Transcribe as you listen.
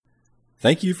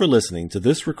Thank you for listening to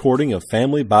this recording of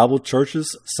Family Bible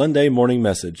Church's Sunday morning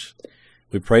message.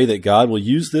 We pray that God will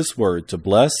use this word to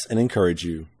bless and encourage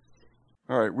you.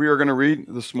 All right, we are going to read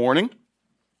this morning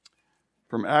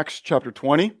from Acts chapter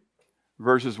 20,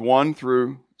 verses 1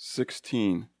 through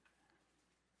 16.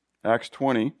 Acts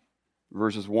 20,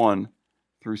 verses 1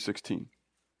 through 16.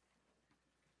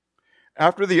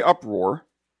 After the uproar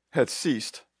had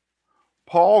ceased,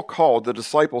 Paul called the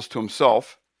disciples to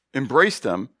himself, embraced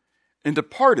them, and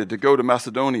departed to go to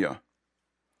Macedonia.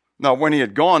 Now when he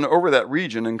had gone over that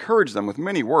region and encouraged them with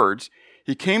many words,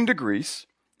 he came to Greece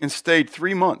and stayed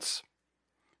 3 months.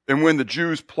 And when the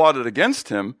Jews plotted against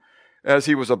him, as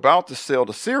he was about to sail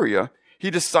to Syria,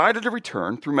 he decided to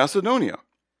return through Macedonia.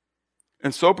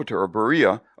 And Sopater of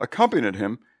Berea accompanied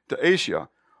him to Asia,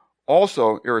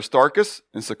 also Aristarchus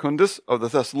and Secundus of the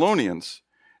Thessalonians,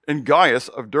 and Gaius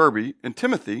of Derbe, and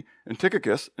Timothy, and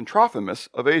Tychicus, and Trophimus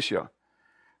of Asia.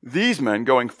 These men,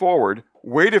 going forward,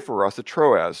 waited for us at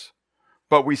Troas,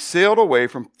 but we sailed away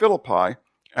from Philippi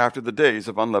after the days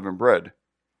of unleavened bread,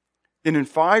 and in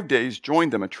 5 days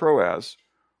joined them at Troas,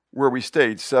 where we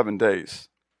stayed 7 days.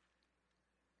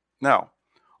 Now,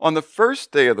 on the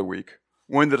first day of the week,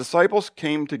 when the disciples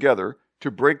came together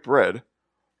to break bread,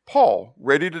 Paul,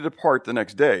 ready to depart the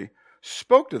next day,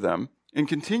 spoke to them and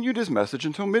continued his message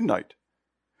until midnight.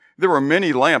 There were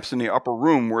many lamps in the upper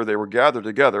room where they were gathered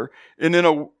together, and in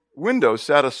a window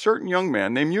sat a certain young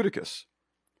man named Eutychus,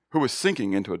 who was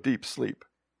sinking into a deep sleep.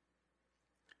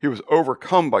 He was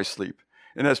overcome by sleep,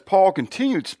 and as Paul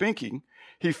continued speaking,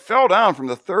 he fell down from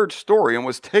the 3rd story and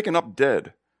was taken up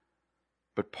dead.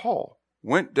 But Paul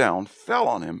went down, fell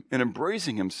on him, and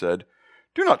embracing him said,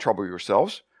 "Do not trouble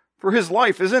yourselves, for his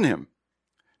life is in him."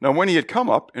 Now when he had come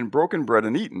up and broken bread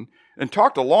and eaten, and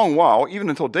talked a long while, even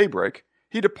until daybreak,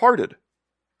 he departed.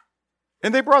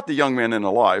 And they brought the young man in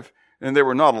alive, and they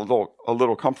were not a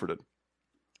little comforted.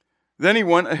 Then he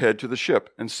went ahead to the ship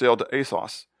and sailed to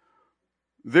Ephesus,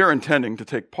 there intending to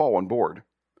take Paul on board.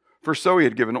 For so he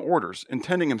had given orders,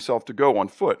 intending himself to go on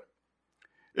foot.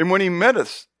 And when he met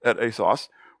us at Ephesus,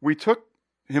 we took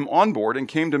him on board and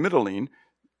came to Mytilene.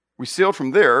 We sailed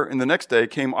from there, and the next day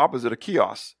came opposite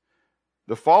Chios.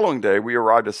 The following day we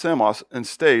arrived at Samos and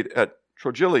stayed at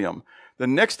Trogyllium. The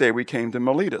next day we came to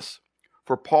Miletus,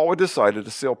 for Paul had decided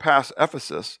to sail past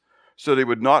Ephesus so that he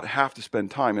would not have to spend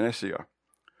time in Asia.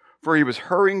 For he was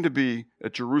hurrying to be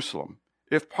at Jerusalem,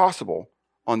 if possible,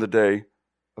 on the day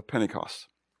of Pentecost.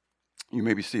 You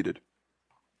may be seated.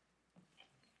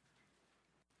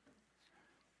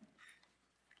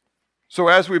 So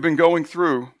as we've been going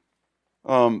through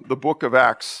the book of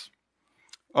Acts,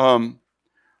 I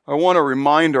want to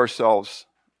remind ourselves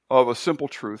of a simple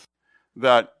truth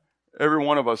that every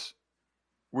one of us,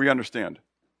 we understand.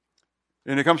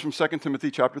 And it comes from 2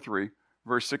 Timothy chapter 3,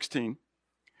 verse 16.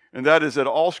 And that is that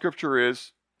all Scripture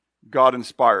is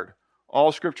God-inspired.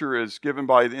 All Scripture is given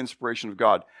by the inspiration of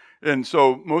God. And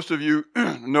so most of you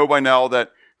know by now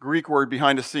that Greek word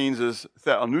behind the scenes is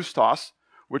theopneustos,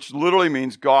 which literally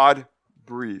means God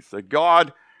breathed. That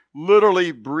God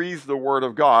literally breathed the word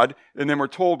of God. And then we're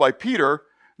told by Peter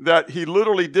that he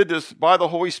literally did this by the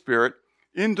Holy Spirit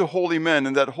into holy men,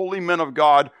 and that holy men of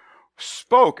God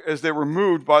spoke as they were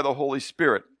moved by the Holy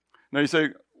Spirit. Now you say,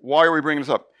 why are we bringing this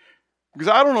up? Because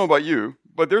I don't know about you,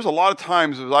 but there's a lot of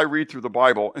times as I read through the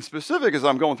Bible, and specific as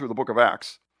I'm going through the book of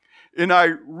Acts, and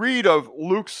I read of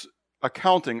Luke's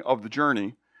accounting of the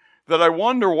journey, that I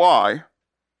wonder why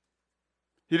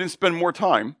he didn't spend more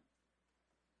time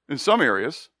in some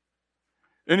areas,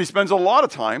 and he spends a lot of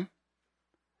time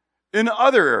in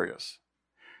other areas.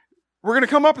 We're going to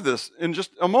come up with this in just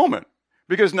a moment,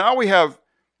 because now we have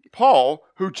Paul,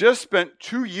 who just spent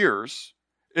 2 years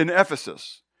in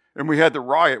Ephesus, and we had the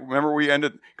riot. Remember, we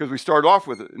ended, because we started off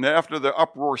with it, and after the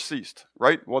uproar ceased,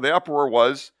 right? Well, the uproar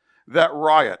was that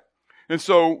riot. And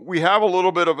so we have a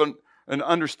little bit of an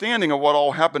understanding of what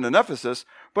all happened in Ephesus,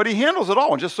 but he handles it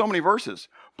all in just so many verses.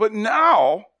 But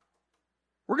now,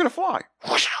 we're going to fly.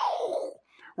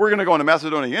 We're going to go into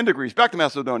Macedonia, into Greece, back to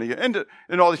Macedonia, into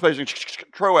all these places,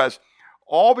 Troas,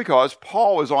 all because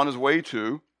Paul is on his way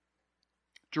to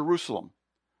Jerusalem.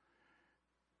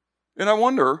 And I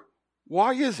wonder,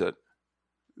 why is it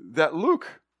that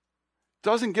Luke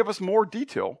doesn't give us more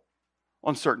detail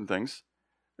on certain things,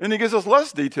 and he gives us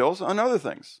less details on other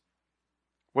things?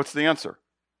 What's the answer?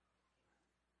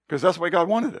 Because that's the way God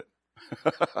wanted it.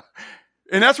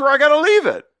 And that's where I got to leave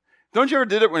it. Don't you ever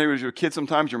did it when you were a kid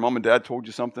sometimes? Your mom and dad told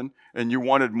you something and you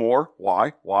wanted more.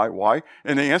 Why?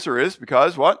 And the answer is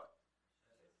because what?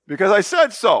 Because I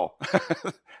said so.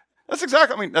 That's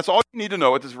exactly, that's all you need to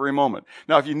know at this very moment.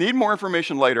 Now, if you need more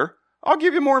information later, I'll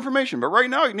give you more information, but right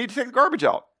now you need to take the garbage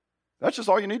out. That's just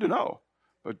all you need to know.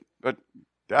 But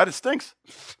Dad, it stinks.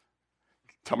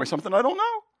 Tell me something I don't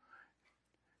know.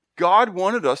 God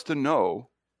wanted us to know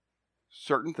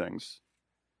certain things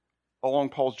along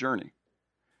Paul's journey.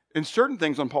 And certain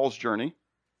things on Paul's journey,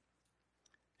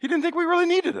 he didn't think we really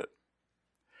needed it.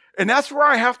 And that's where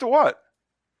I have to what?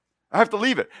 I have to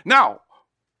leave it. Now,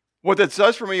 what that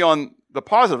says for me on the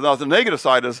positive, now the negative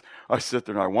side is I sit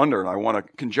there and I wonder and I want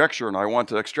to conjecture and I want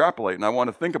to extrapolate and I want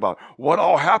to think about what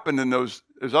all happened in those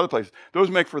other places. Those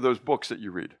make for those books that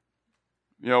you read.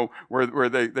 You know, where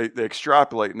they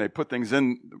extrapolate and they put things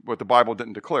in what the Bible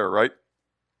didn't declare, right?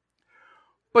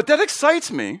 But that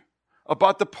excites me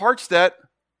about the parts that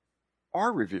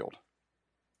are revealed.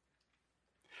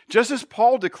 Just as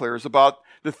Paul declares about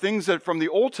the things that from the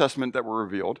Old Testament that were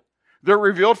revealed, they're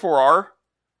revealed for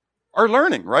our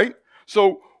learning, right?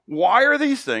 So why are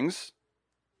these things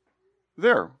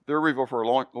there? They're revealed for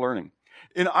our learning.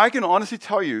 And I can honestly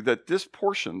tell you that this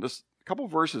portion, this couple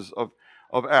verses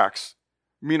of Acts,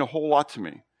 mean a whole lot to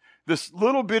me. This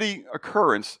little bitty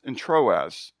occurrence in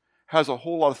Troas has a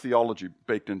whole lot of theology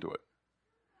baked into it.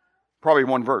 Probably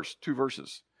one verse, two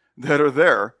verses that are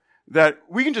there that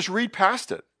we can just read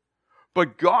past it.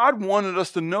 But God wanted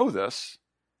us to know this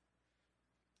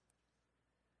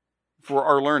for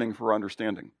our learning, for our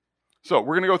understanding. So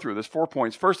we're going to go through this 4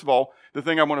 points. First of all, the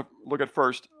thing I want to look at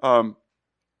first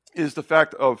is the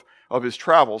fact of his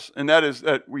travels. And that is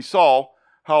that we saw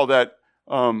how that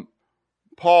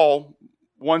Paul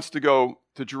wants to go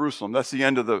to Jerusalem. That's the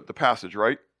end of the passage,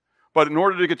 right? But in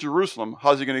order to get to Jerusalem,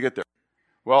 how's he going to get there?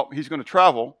 Well, he's going to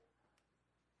travel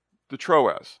to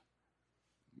Troas.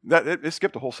 It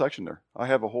skipped a whole section there. I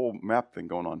have a whole map thing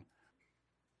going on.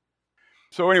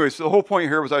 So anyways, the whole point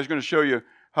here was I was going to show you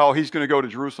how he's going to go to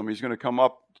Jerusalem. He's going to come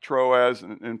up to Troas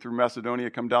and through Macedonia,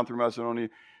 come down through Macedonia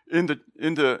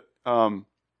into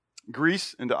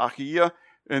Greece, into Achaia,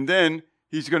 and then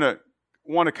he's going to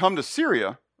want to come to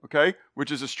Syria, okay,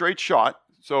 which is a straight shot.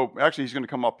 So actually he's going to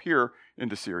come up here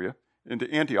into Syria, into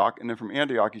Antioch, and then from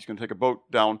Antioch he's going to take a boat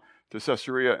down to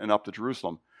Caesarea and up to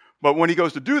Jerusalem. But when he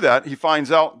goes to do that, he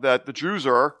finds out that the Jews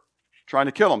are trying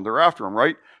to kill him. They're after him,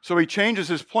 right? So he changes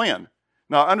his plan.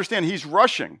 Now understand, he's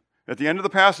rushing. At the end of the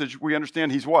passage, we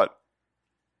understand he's what?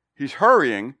 He's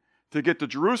hurrying to get to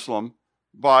Jerusalem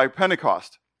by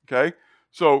Pentecost, okay?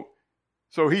 So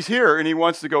he's here and he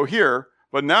wants to go here,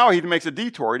 but now he makes a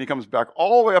detour and he comes back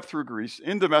all the way up through Greece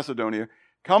into Macedonia,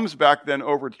 comes back then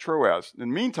over to Troas. In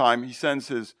the meantime, he sends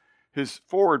his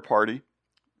forward party,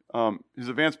 his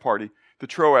advance party, to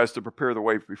Troas to prepare the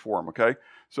way before him, okay?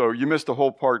 So you missed the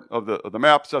whole part of the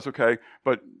map, so that's okay,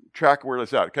 but track where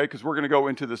that's at, okay? Because we're going to go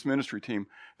into this ministry team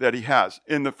that he has.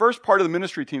 In the first part of the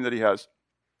ministry team that he has,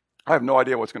 I have no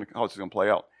idea how it's going to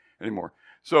play out anymore.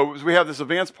 So we have this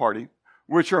advance party,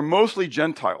 which are mostly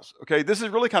Gentiles, okay? This is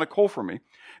really kind of cool for me.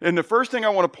 And the first thing I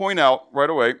want to point out right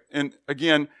away, and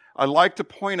again, I like to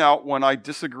point out when I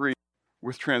disagree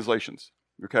with translations,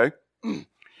 okay?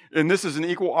 And this is an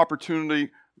equal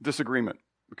opportunity disagreement,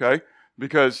 okay?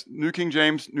 Because New King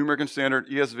James, New American Standard,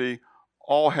 ESV,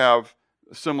 all have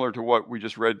similar to what we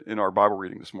just read in our Bible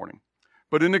reading this morning.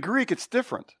 But in the Greek, it's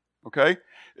different, okay?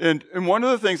 And one of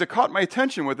the things that caught my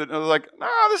attention with it, and I was like,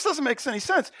 this doesn't make any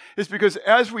sense, is because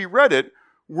as we read it,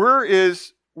 where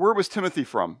was Timothy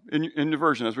from? In the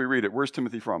version, as we read it, where's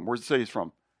Timothy from? Where does it say he's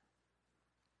from?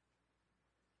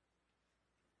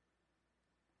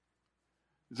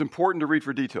 It's important to read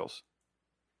for details.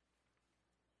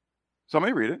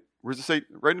 Somebody read it. Where does it say?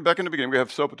 Right back in the beginning, we have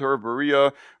Sopater of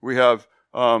Berea. We have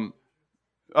of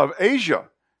Asia.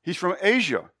 He's from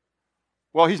Asia.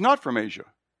 Well, he's not from Asia.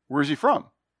 Where is he from?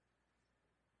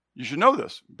 You should know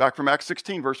this. Back from Acts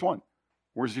 16, verse 1.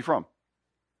 Where is he from?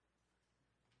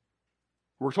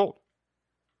 We're told.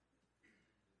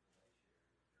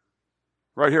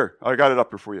 Right here. I got it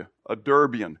up here for you. A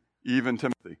Derbian, even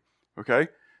Timothy. Okay?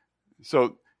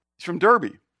 So he's from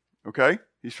Derbe. Okay?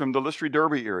 He's from the Lystra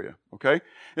Derbe area. Okay?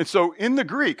 And so in the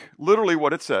Greek, literally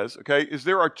what it says, okay, is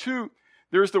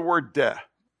there's the word de.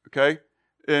 Okay?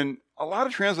 And a lot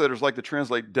of translators like to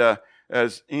translate de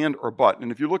as and or but.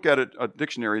 And if you look at it, a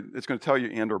dictionary, it's going to tell you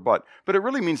and or but. But it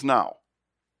really means now.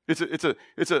 It's a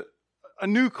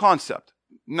new concept.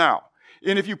 Now.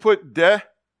 And if you put de,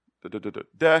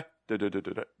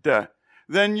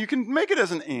 then you can make it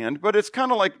as an and, but it's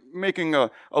kind of like making a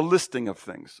listing of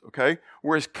things, okay?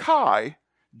 Whereas kai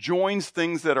joins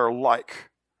things that are like,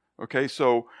 okay?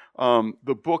 So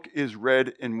the book is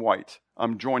red and white.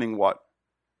 I'm joining what?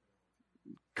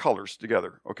 Colors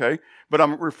together, okay? But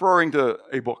I'm referring to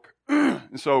a book.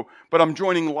 But I'm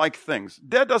joining like things.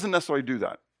 Dead doesn't necessarily do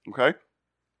that, okay?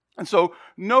 And so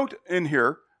note in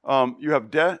here, you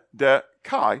have de,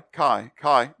 kai,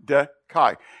 de,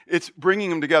 kai. It's bringing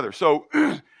them together. So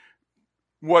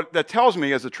what that tells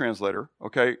me as a translator,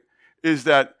 okay, is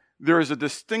that there is a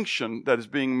distinction that is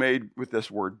being made with this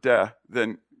word de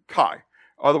than kai.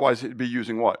 Otherwise, it'd be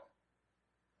using what?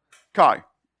 Kai,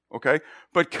 okay?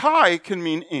 But kai can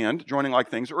mean and, joining like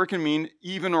things, or it can mean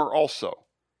even or also,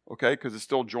 okay? Because it's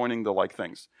still joining the like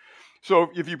things. So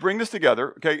if you bring this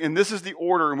together, okay, and this is the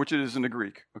order in which it is in the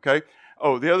Greek, okay?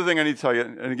 Oh, the other thing I need to tell you,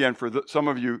 and again, for some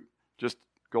of you, just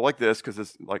go like this, because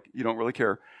it's like you don't really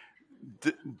care.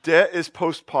 De is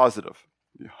post-positive.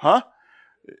 Huh?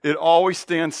 It always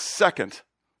stands second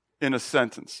in a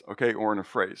sentence, okay, or in a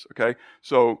phrase, okay?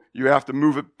 So you have to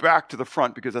move it back to the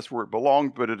front because that's where it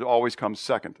belonged, but it always comes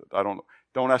second.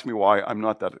 Don't ask me why. I'm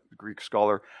not that Greek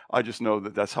scholar. I just know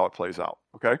that that's how it plays out,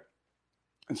 okay?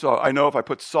 And so I know if I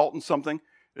put salt in something,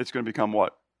 it's going to become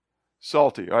what?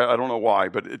 Salty. I don't know why,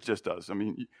 but it just does. I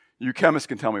mean, you chemists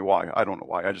can tell me why. I don't know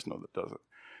why. I just know that it does it.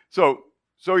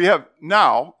 So you have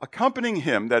now accompanying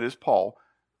him, that is Paul,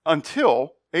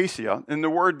 until Asia, and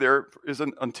the word there is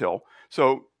an until.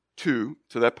 So to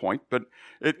that point, but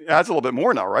it adds a little bit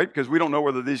more now, right? Because we don't know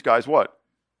whether these guys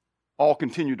all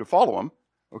continue to follow him.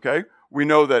 Okay, we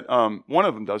know that one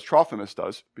of them does, Trophimus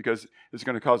does, because it's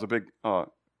going to cause a big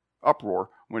uproar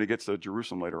when he gets to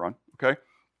Jerusalem later on. Okay,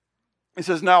 it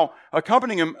says now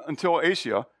accompanying him until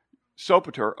Asia,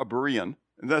 Sopater, a Berean,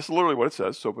 and that's literally what it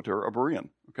says, Sopater, a Berean.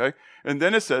 Okay, and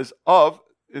then it says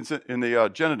in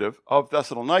the genitive of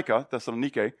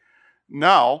Thessalonike,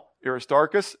 now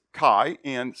Aristarchus, Kai,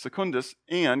 and Secundus,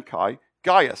 and Kai,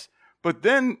 Gaius. But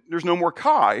then there's no more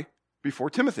Kai before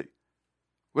Timothy.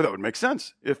 Well, that would make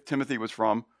sense if Timothy was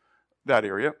from that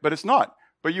area, but it's not.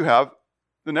 But you have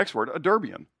the next word, a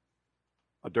Derbian.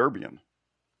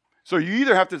 So you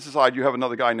either have to decide you have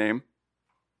another guy named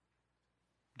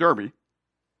Derbe,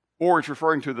 or it's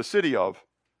referring to the city of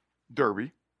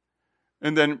Derbe,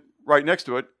 and then right next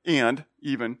to it, and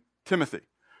even Timothy.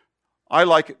 I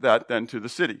like that then to the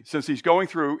city. Since he's going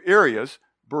through areas,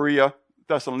 Berea,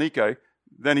 Thessalonike,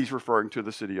 then he's referring to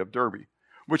the city of Derbe,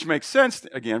 which makes sense,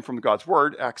 again, from God's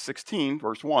word, Acts 16,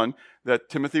 verse 1, that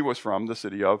Timothy was from the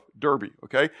city of Derbe,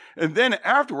 okay? And then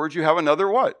afterwards, you have another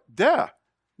what?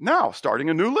 Now, starting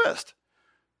a new list.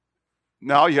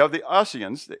 Now you have the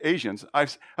Asians, the Asians. I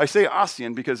say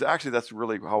Asian because actually that's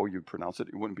really how you pronounce it.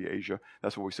 It wouldn't be Asia.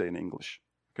 That's what we say in English,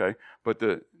 okay? But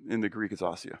in the Greek, it's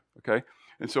Asia, okay?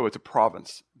 And so it's a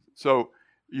province. So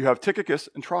you have Tychicus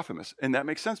and Trophimus. And that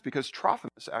makes sense because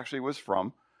Trophimus actually was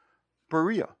from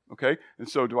Berea, okay? And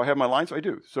so do I have my lines? I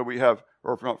do. So we have,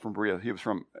 or not from Berea, he was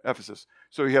from Ephesus.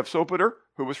 So you have Sopater,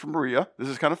 who was from Berea. This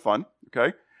is kind of fun,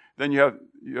 okay? Then you have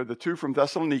the two from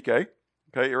Thessalonike,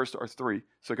 okay? Aristarchus, three,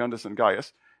 Secundus and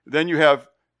Gaius. Then you have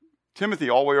Timothy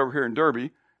all the way over here in Derbe.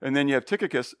 And then you have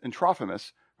Tychicus and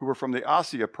Trophimus, who were from the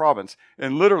Asia province.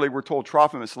 And literally, we're told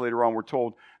Trophimus later on, we're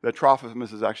told that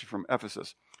Trophimus is actually from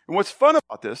Ephesus. And what's fun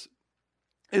about this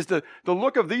is the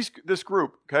look of this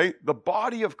group, okay? The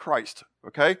body of Christ,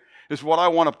 okay, is what I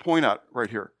want to point out right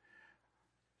here.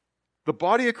 The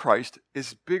body of Christ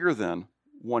is bigger than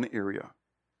one area.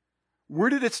 Where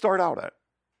did it start out at?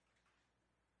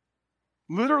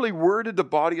 Literally, where did the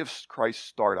body of Christ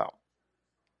start out?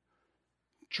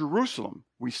 Jerusalem.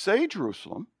 We say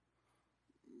Jerusalem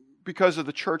because of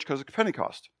the church, because of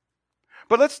Pentecost.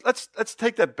 But let's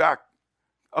take that back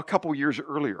a couple years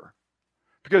earlier.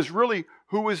 Because really,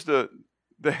 who is the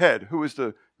head? Who is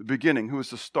the beginning? Who is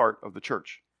the start of the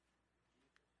church?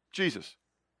 Jesus.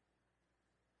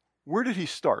 Where did he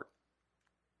start?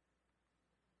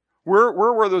 Where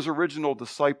were those original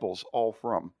disciples all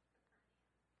from?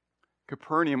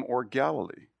 Capernaum or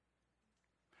Galilee.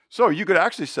 So you could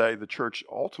actually say the church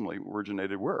ultimately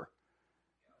originated where?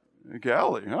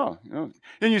 Galilee, oh.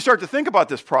 And you start to think about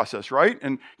this process, right?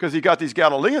 And because he got these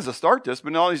Galileans to start this,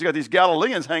 but now he's got these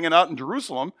Galileans hanging out in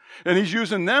Jerusalem, and he's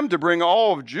using them to bring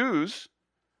all of Jews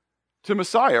to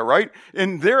Messiah, right?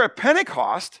 And there at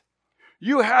Pentecost,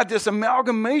 you had this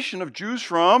amalgamation of Jews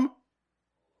from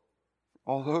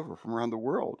all over, from around the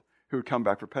world, who would come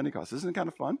back for Pentecost. Isn't it kind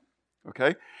of fun?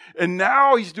 Okay? And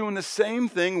now he's doing the same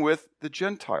thing with the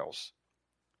Gentiles.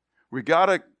 We got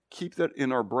to keep that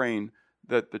in our brain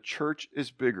that the church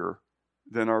is bigger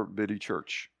than our bitty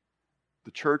church.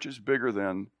 The church is bigger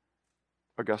than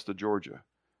Augusta, Georgia.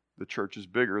 The church is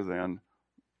bigger than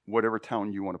whatever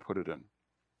town you want to put it in.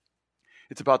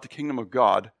 It's about the kingdom of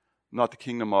God, not the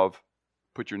kingdom of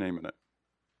put your name in it.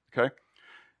 Okay?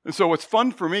 And so what's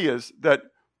fun for me is that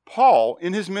Paul,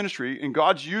 in his ministry, and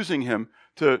God's using him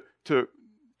to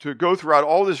go throughout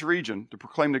all this region to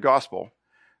proclaim the gospel,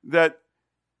 that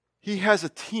he has a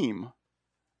team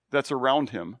that's around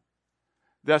him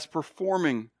that's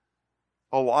performing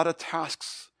a lot of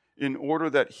tasks in order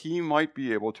that he might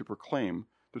be able to proclaim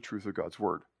the truth of God's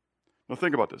word. Now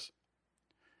think about this.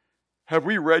 Have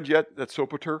we read yet that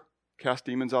Sopater cast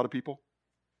demons out of people?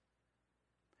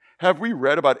 Have we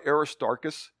read about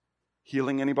Aristarchus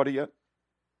healing anybody yet?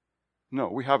 No,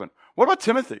 we haven't. What about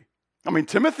Timothy? I mean,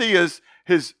 Timothy is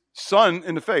his son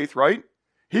in the faith, right?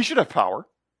 He should have power.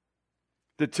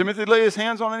 Did Timothy lay his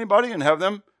hands on anybody and have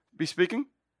them be speaking?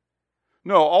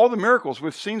 No, all the miracles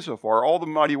we've seen so far, all the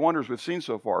mighty wonders we've seen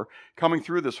so far, coming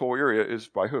through this whole area is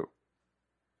by who?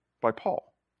 By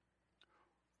Paul.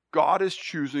 God is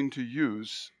choosing to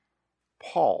use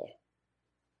Paul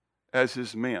as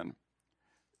his man.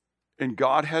 And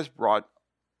God has brought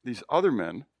these other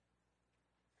men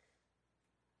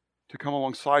to come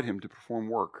alongside him to perform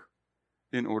work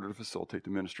in order to facilitate the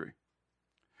ministry.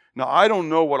 Now, I don't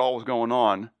know what all was going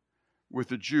on with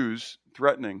the Jews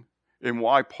threatening and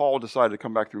why Paul decided to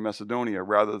come back through Macedonia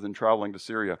rather than traveling to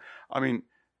Syria. I mean,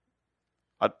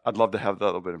 I'd love to have that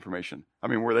little bit of information. I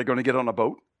mean, were they going to get on a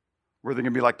boat? Were they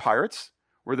going to be like pirates?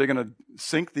 Were they going to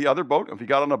sink the other boat? If he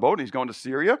got on a boat and he's going to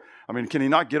Syria, I mean, can he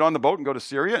not get on the boat and go to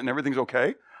Syria and everything's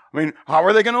okay? I mean, how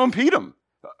are they going to impede him?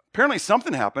 Apparently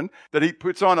something happened that he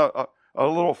puts on a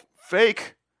little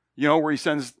fake, where he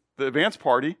sends the advance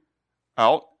party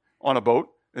out on a boat,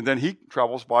 and then he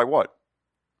travels by what?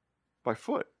 By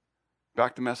foot,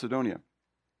 back to Macedonia.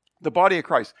 The body of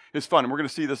Christ is fun, and we're going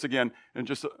to see this again in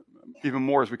just even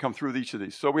more as we come through each of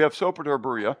these. So we have Sopater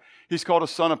Berea. He's called a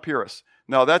son of Pyrrhus.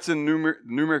 Now that's in New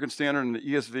American Standard and the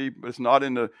ESV, but it's not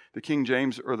in the King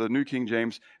James or the New King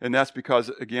James, and that's because,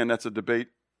 again, that's a debate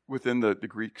within the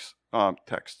Greek's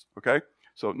text, okay?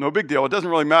 So no big deal. It doesn't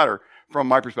really matter from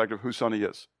my perspective whose son he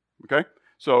is, okay?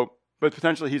 So, but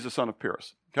potentially he's a son of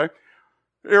Pyrrhus, okay?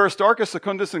 Aristarchus,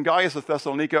 Secundus, and Gaius of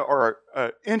Thessalonica are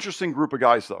an interesting group of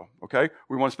guys, though, okay?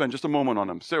 We want to spend just a moment on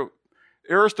them. So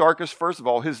Aristarchus, first of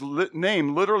all, his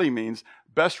name literally means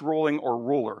best ruling or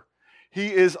ruler.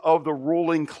 He is of the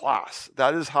ruling class.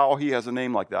 That is how he has a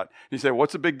name like that. You say,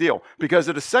 what's the big deal? Because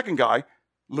of the second guy,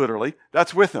 literally,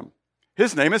 that's with him.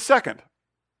 His name is second.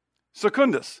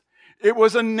 Secundus. It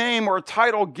was a name or a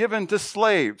title given to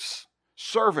slaves,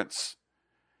 servants.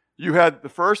 You had the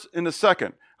first and the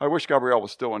second. I wish Gabrielle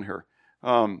was still in here.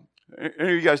 Any of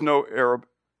you guys know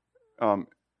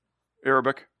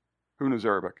Arabic? Who knows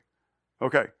Arabic?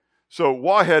 Okay. So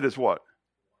wahed is what?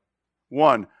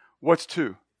 One. What's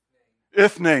two?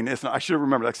 Ithnain. I should have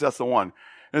remembered that because that's the one.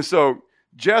 And so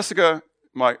Jessica,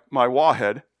 my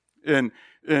wahed, and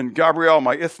Gabrielle,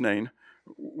 my ithnain,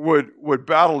 would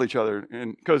battle each other,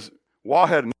 and because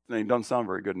wahed and ithnain doesn't sound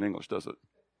very good in English, does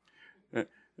it?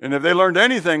 And if they learned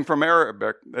anything from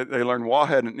Arabic, they learned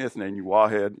wahed and ithnain. You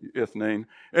wahed, ithnain.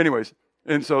 Anyways,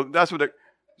 and so that's what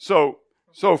so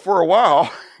for a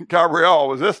while, Gabrielle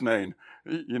was ithnain.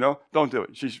 Don't do it.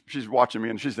 She's watching me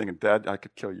and she's thinking, Dad, I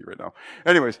could kill you right now.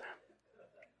 Anyways,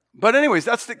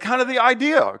 that's kind of the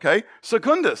idea, okay?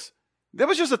 Secundus, that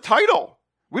was just a title.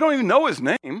 We don't even know his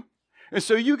name. And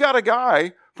so you got a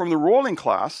guy from the ruling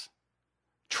class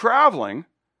traveling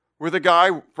with a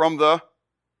guy from the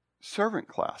servant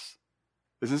class.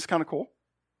 Isn't this kind of cool?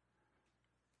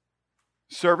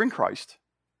 Serving Christ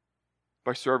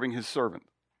by serving his servant.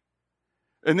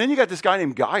 And then you got this guy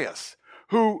named Gaius,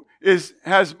 who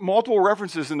has multiple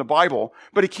references in the Bible,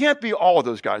 but he can't be all of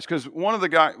those guys, because one of the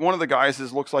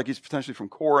Gaiuses looks like he's potentially from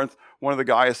Corinth. One of the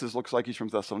Gaiuses looks like he's from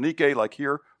Thessaloniki, like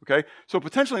here. Okay, so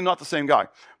potentially not the same guy.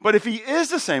 But if he is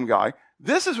the same guy,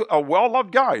 this is a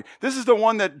well-loved guy. This is the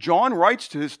one that John writes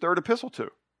to his third epistle to.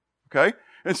 Okay,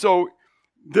 and so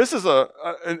this is a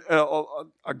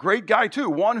great guy too,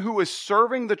 one who is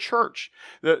serving the church.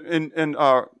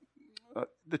 The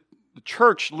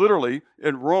church, literally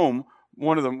in Rome,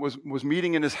 one of them was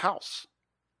meeting in his house.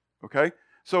 Okay?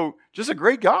 So just a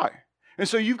great guy. And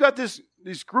so you've got this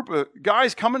group of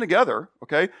guys coming together,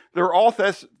 okay? They're all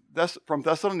from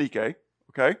Thessaloniki,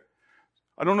 okay?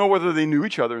 I don't know whether they knew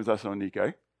each other in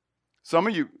Thessaloniki. Some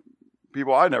of you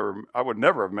people, I would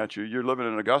never have met you. You're living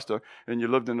in Augusta, and you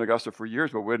lived in Augusta for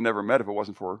years, but we'd never met if it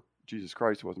wasn't for Jesus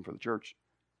Christ, it wasn't for the church.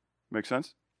 Make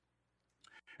sense?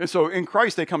 And so in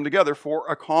Christ, they come together for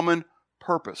a common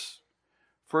purpose.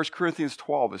 1 Corinthians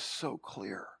 12 is so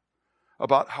clear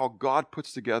about how God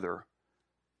puts together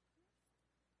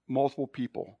multiple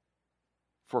people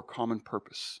for a common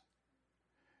purpose,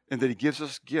 and that he gives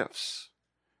us gifts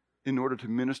in order to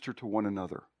minister to one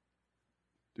another.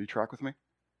 Do you track with me?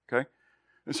 Okay?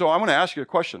 And so I'm going to ask you a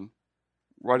question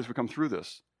right as we come through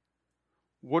this.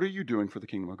 What are you doing for the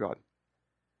kingdom of God?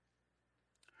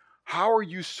 How are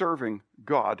you serving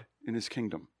God in his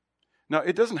kingdom? Now,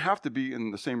 it doesn't have to be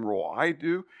in the same role I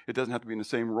do. It doesn't have to be in the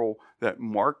same role that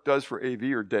Mark does for AV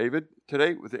or David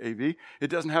today with the AV. It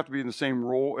doesn't have to be in the same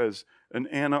role as an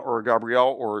Anna or a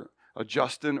Gabrielle or a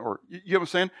Justin or, you know what I'm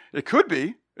saying? It could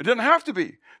be. It doesn't have to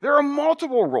be. There are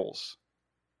multiple roles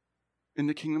in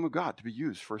the kingdom of God to be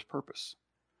used for his purpose.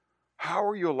 How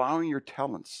are you allowing your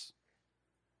talents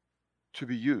to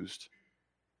be used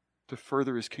to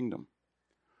further his kingdom?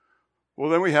 Well,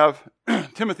 then we have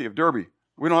Timothy of Derbe.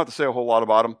 We don't have to say a whole lot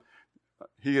about him.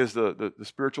 He is the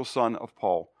spiritual son of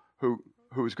Paul, who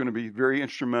is going to be very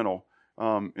instrumental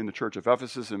in the church of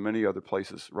Ephesus and many other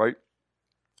places, right?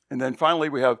 And then finally,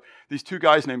 we have these two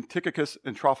guys named Tychicus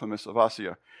and Trophimus of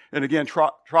Asia. And again,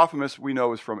 Trophimus we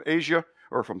know is from Asia,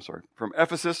 or from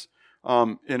Ephesus.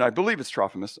 And I believe it's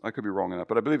Trophimus. I could be wrong on that,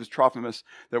 but I believe it's Trophimus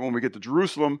that when we get to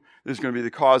Jerusalem is going to be the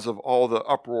cause of all the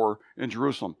uproar in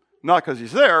Jerusalem. Not because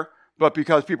he's there, but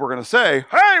because people are going to say,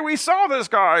 hey, we saw this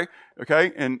guy,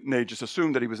 okay? And they just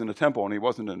assumed that he was in the temple, and he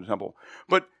wasn't in the temple.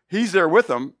 But he's there with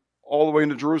them all the way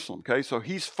into Jerusalem, okay? So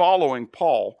he's following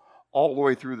Paul all the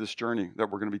way through this journey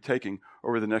that we're going to be taking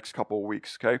over the next couple of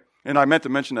weeks, okay? And I meant to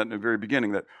mention that in the very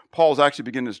beginning, that Paul's actually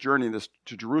beginning this journey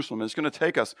to Jerusalem, and it's going to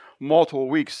take us multiple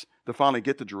weeks to finally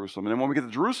get to Jerusalem. And then when we get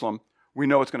to Jerusalem, we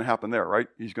know what's going to happen there, right?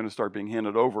 He's going to start being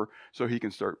handed over so he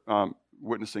can start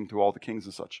witnessing to all the kings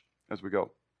and such as we go.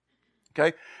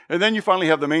 Okay? And then you finally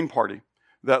have the main party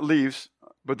that leaves,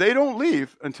 but they don't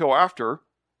leave until after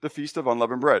the Feast of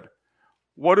Unleavened Bread.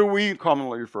 What do we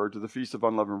commonly refer to the Feast of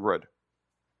Unleavened Bread?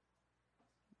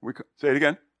 Say it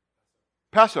again.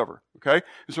 Passover. Okay?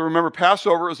 And so remember,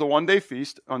 Passover is a one-day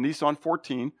feast on Nisan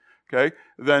 14. Okay?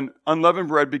 Then unleavened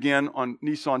bread began on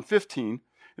Nisan 15,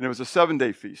 and it was a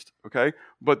 7-day feast. Okay?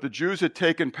 But the Jews had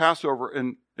taken Passover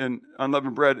and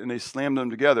unleavened bread, and they slammed them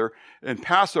together, and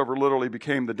Passover literally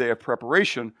became the day of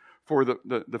preparation for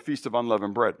the Feast of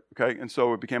Unleavened Bread. Okay? And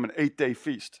so it became an 8-day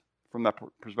feast from that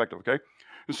perspective. Okay?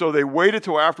 And so they waited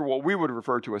till after what we would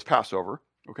refer to as Passover,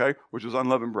 okay, which was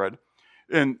unleavened bread,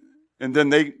 and then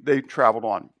they traveled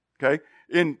on. Okay?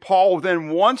 And Paul then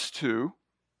wants to,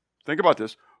 think about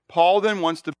this, Paul then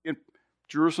wants to be in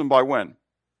Jerusalem by when?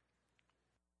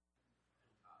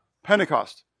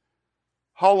 Pentecost.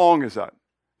 How long is that?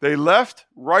 They left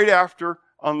right after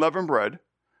unleavened bread.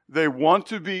 They want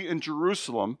to be in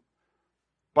Jerusalem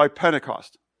by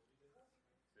Pentecost.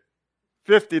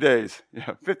 50 days.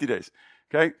 Yeah, 50 days.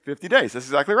 Okay, 50 days. That's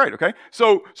exactly right, okay?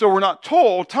 So we're not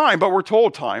told time, but we're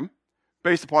told time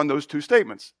based upon those two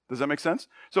statements. Does that make sense?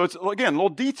 So it's, again, little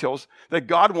details that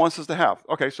God wants us to have.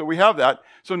 Okay, so we have that.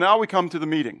 So now we come to the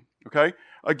meeting, okay?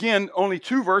 Again, only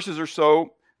 2 verses or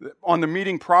so on the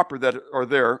meeting proper that are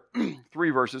there, 3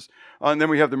 verses, and then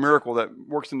we have the miracle that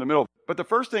works in the middle. But the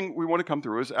first thing we want to come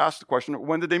through is ask the question,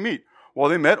 when did they meet? Well,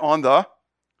 they met on the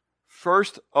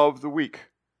first of the week.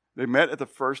 They met at the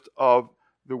first of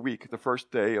the week, the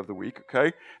first day of the week,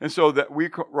 okay? And so that we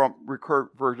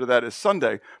refer to that as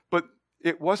Sunday, but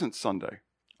it wasn't Sunday.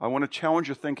 I want to challenge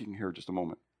your thinking here just a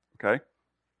moment, okay?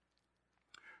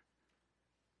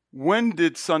 When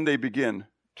did Sunday begin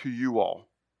to you all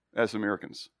as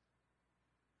Americans?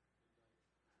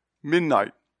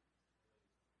 Midnight.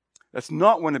 That's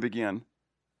not when it began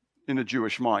in the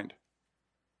Jewish mind,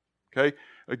 okay?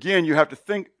 Again, you have to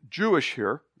think Jewish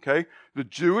here, okay? The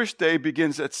Jewish day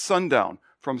begins at sundown,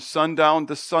 from sundown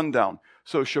to sundown.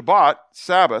 So Shabbat,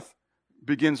 Sabbath,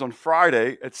 begins on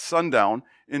Friday at sundown,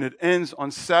 and it ends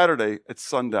on Saturday at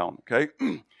sundown, okay?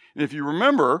 And if you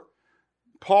remember,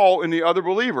 Paul and the other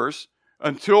believers,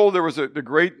 until there was the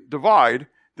great divide,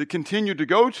 they continued to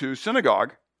go to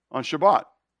synagogue on Shabbat,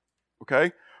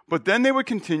 okay? But then they would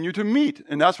continue to meet,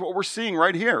 and that's what we're seeing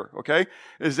right here, okay?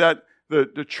 Is that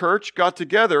the church got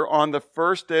together on the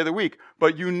first day of the week.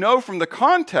 But you know from the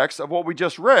context of what we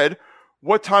just read,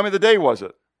 what time of the day was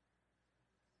it?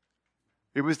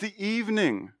 It was the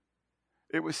evening.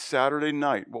 It was Saturday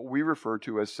night, what we refer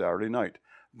to as Saturday night.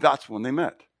 That's when they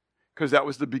met, because that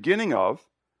was the beginning of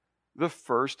the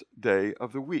first day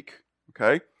of the week,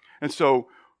 okay? And so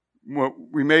what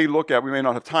we may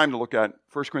not have time to look at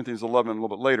 1 Corinthians 11 a little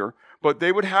bit later, but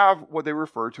they would have what they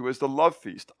refer to as the love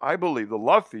feast. I believe the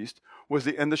love feast was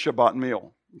the end of Shabbat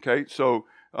meal, okay? So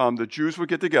the Jews would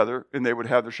get together, and they would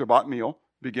have their Shabbat meal,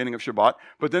 beginning of Shabbat,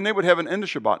 but then they would have an end of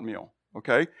Shabbat meal,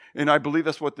 okay? And I believe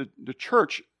that's what the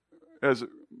church, as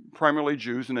primarily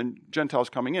Jews and then Gentiles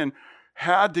coming in,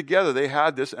 had together. They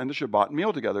had this end of Shabbat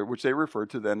meal together, which they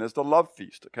referred to then as the love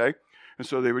feast, okay? And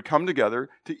so they would come together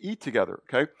to eat together,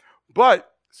 okay?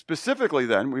 But specifically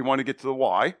then, we want to get to the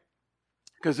why,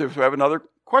 because if we have another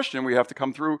question, we have to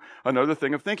come through another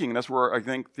thing of thinking. And that's where I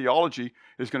think theology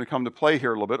is going to come to play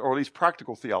here a little bit, or at least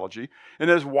practical theology. And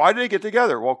that is, why did they get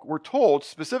together? Well, we're told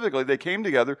specifically they came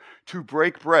together to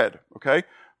break bread, okay?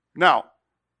 Now,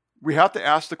 we have to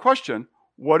ask the question,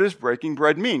 what does breaking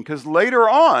bread mean? Because later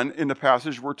on in the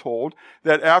passage, we're told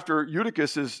that after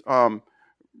Eutychus is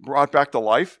brought back to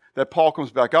life, that Paul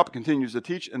comes back up, continues to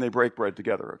teach, and they break bread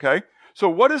together, okay? So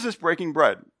what is this breaking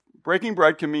bread? Breaking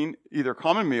bread can mean either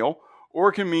common meal, or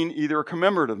it can mean either a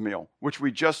commemorative meal, which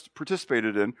we just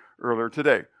participated in earlier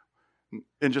today.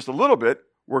 In just a little bit,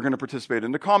 we're going to participate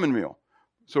in the common meal.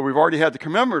 So we've already had the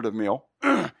commemorative meal,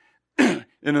 and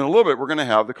in a little bit, we're going to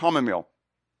have the common meal.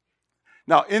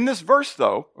 Now, in this verse,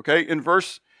 though, okay, in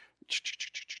verse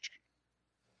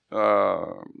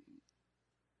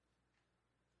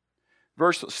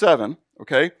 7,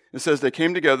 okay, it says they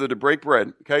came together to break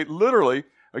bread, okay? Literally,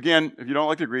 again, if you don't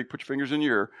like the Greek, put your fingers in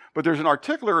your ear, but there's an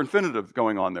articular infinitive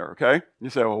going on there, okay?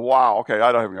 You say, well, wow, okay, I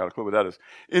haven't got a clue what that is.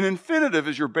 An infinitive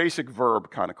is your basic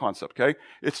verb kind of concept, okay?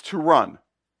 It's to run,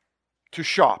 to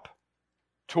shop,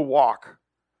 to walk,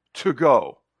 to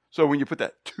go. So when you put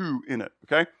that to in it,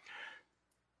 okay?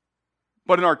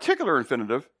 But an articular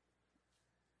infinitive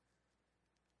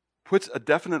puts a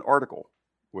definite article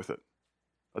with it.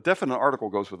 A definite article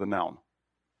goes with a noun.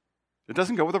 It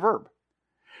doesn't go with a verb.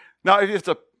 Now, if it's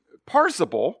a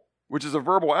participle, which is a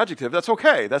verbal adjective, that's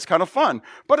okay. That's kind of fun.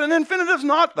 But an infinitive's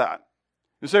not that.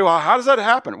 You say, well, how does that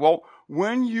happen? Well,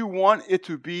 when you want it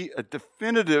to be a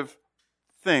definitive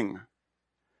thing,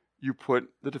 you put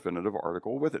the definitive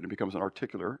article with it. It becomes an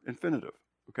articular infinitive,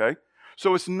 okay?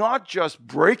 So it's not just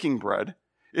breaking bread,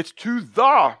 it's to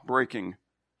the breaking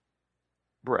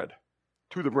bread.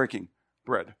 To the breaking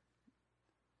bread.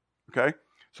 Okay?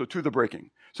 So to the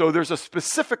breaking. So there's a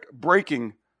specific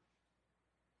breaking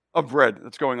of bread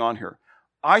that's going on here.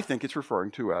 I think it's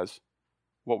referring to as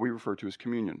what we refer to as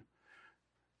communion.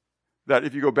 That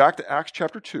if you go back to Acts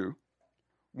chapter 2,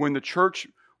 when the church,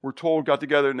 we're told, got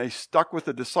together and they stuck with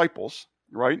the disciples,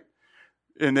 right?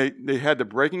 And they had the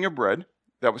breaking of bread.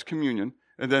 That was communion.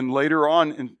 And then later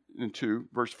on in 2,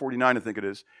 verse 49, I think it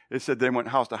is, it said they went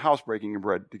house to house breaking of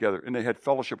bread together, and they had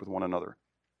fellowship with one another.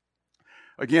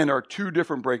 Again, there are two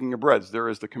different breaking of breads. There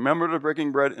is the commemorative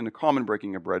breaking bread and the common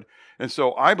breaking of bread. And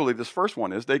so I believe this first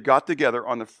one is they got together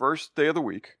on the first day of the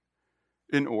week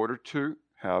in order to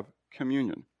have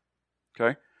communion.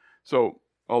 Okay? So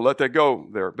I'll let that go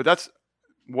there. But that's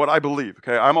what I believe.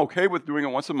 Okay? I'm okay with doing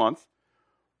it once a month,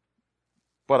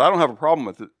 but I don't have a problem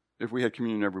with it if we had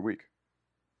communion every week.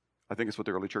 I think it's what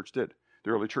the early church did.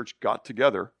 The early church got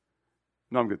together.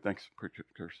 No, I'm good. Thanks.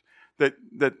 That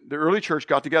the early church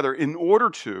got together in order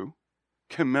to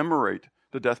commemorate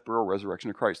the death, burial, resurrection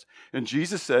of Christ. And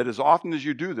Jesus said, as often as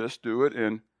you do this, do it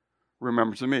in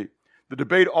remembrance of me. The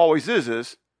debate always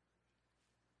is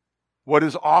what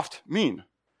does oft mean?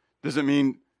 Does it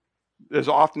mean as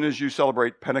often as you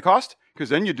celebrate Pentecost? Because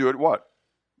then you do it what?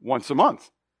 Once a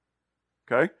month.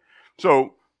 Okay?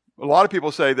 So a lot of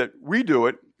people say that we do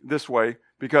it this way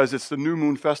because it's the New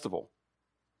Moon Festival.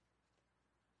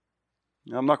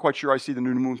 Now, I'm not quite sure I see the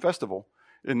New Moon Festival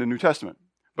in the New Testament,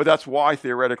 but that's why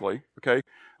theoretically, okay,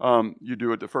 you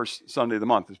do it the first Sunday of the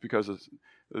month. It's because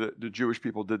the Jewish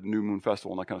people did the New Moon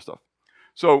Festival and that kind of stuff.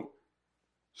 So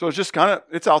it's just kind of,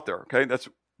 it's out there, okay? That's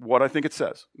what I think it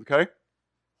says, okay?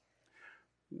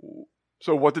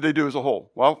 So what did they do as a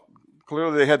whole? Well,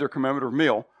 clearly they had their commemorative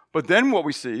meal, but then what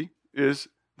we see is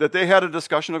that they had a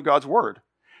discussion of God's Word.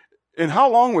 And how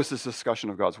long was this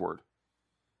discussion of God's Word?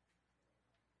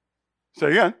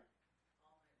 Say again.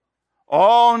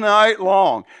 All night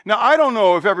long. Now, I don't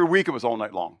know if every week it was all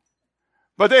night long,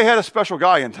 but they had a special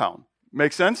guy in town.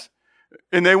 Make sense?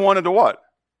 And they wanted to what?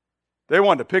 They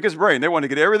wanted to pick his brain. They wanted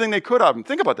to get everything they could out of him.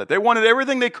 Think about that. They wanted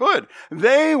everything they could.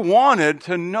 They wanted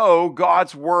to know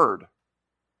God's Word.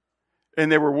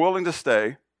 And they were willing to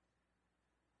stay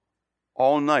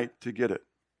all night to get it.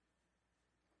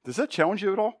 Does that challenge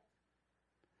you at all?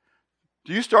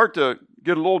 Do you start to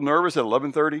get a little nervous at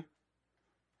 11:30?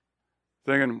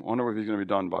 Thinking, I wonder if he's going to be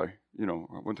done by, when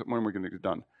are we going to get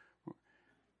done?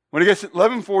 When it gets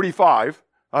 11:45,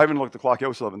 I haven't looked at the clock yet, it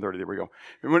was 11:30, there we go.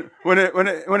 When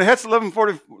it hits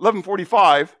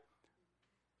 11:45,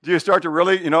 do you start to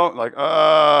really, do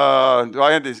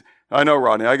I have these? I know,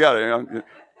 Rodney, I got it.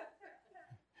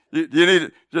 You need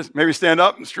to just maybe stand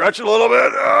up and stretch a little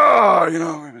bit.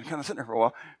 We've been kind of sitting there for a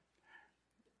while.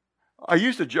 I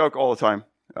used to joke all the time.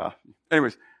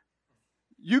 Anyways,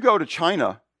 you go to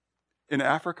China, in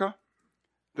Africa,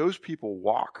 those people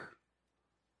walk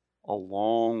a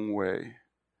long way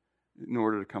in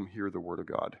order to come hear the Word of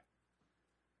God.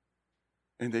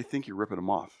 And they think you're ripping them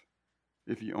off.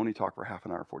 if you only talk for half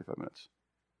an hour, 45 minutes.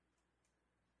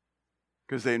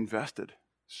 Because they invested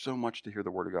so much to hear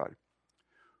the Word of God.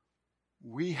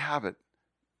 We have it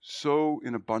so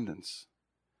in abundance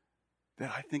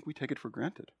that I think we take it for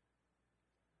granted.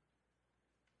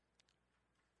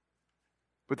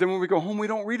 But then when we go home, we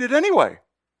don't read it anyway.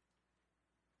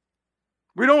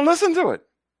 We don't listen to it.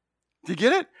 Do you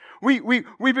get it?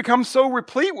 We become so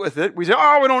replete with it, we say,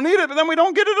 oh, we don't need it, but then we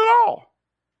don't get it at all.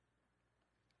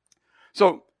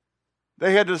 So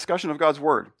they had a discussion of God's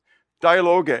Word.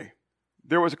 Dialogue.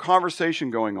 There was a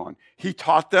conversation going on. He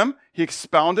taught them, he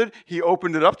expounded, he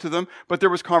opened it up to them, but there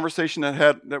was conversation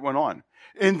that went on.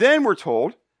 And then we're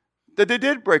told that they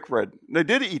did break bread. They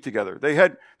did eat together. They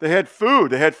had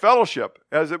food. They had fellowship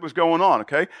as it was going on,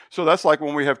 okay? So that's like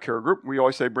when we have care group, we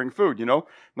always say bring food, not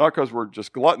because we're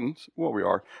just gluttons. Well, we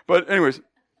are. But anyways,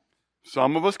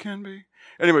 some of us can be.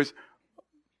 Anyways,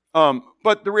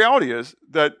 but the reality is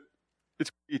that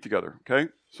it's eat together,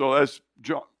 okay? So as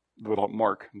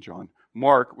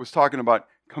Mark was talking about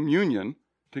communion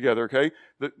together, okay?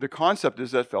 The concept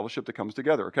is that fellowship that comes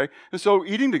together, okay? And so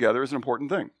eating together is an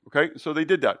important thing, okay? So they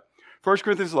did that. 1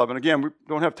 Corinthians 11, again, we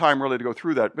don't have time really to go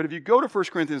through that, but if you go to 1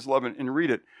 Corinthians 11 and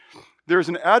read it, there's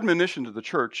an admonition to the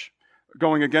church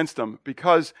going against them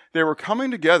because they were coming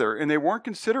together and they weren't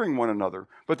considering one another,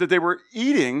 but that they were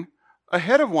eating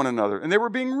ahead of one another and they were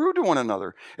being rude to one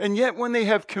another. And yet when they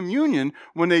have communion,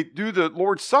 when they do the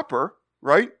Lord's Supper,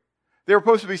 right, they were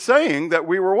supposed to be saying that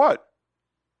we were what?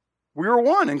 We were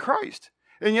one in Christ.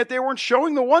 And yet they weren't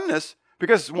showing the oneness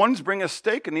because one's bringing a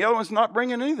steak and the other one's not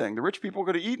bringing anything. The rich people are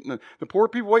going to eat and the poor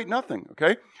people ate nothing,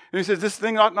 okay? And he says this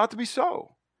thing ought not to be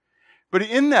so. But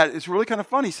in that, it's really kind of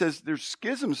fun. He says there's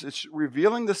schisms. It's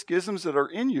revealing the schisms that are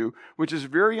in you, which is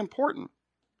very important.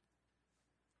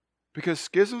 Because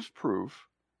schisms prove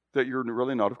that you're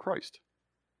really not of Christ.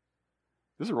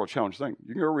 This is a real challenge thing.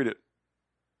 You can go read it.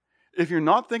 If you're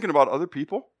not thinking about other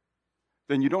people,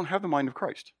 then you don't have the mind of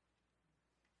Christ.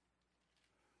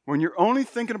 When you're only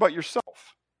thinking about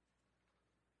yourself,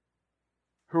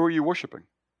 who are you worshiping?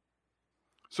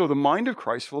 So the mind of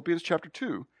Christ, Philippians chapter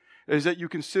 2, is that you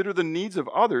consider the needs of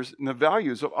others and the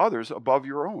values of others above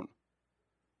your own.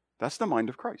 That's the mind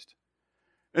of Christ.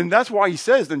 And that's why he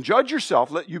says, then judge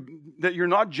yourself, that you're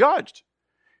not judged.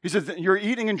 He says that you're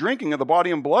eating and drinking of the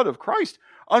body and blood of Christ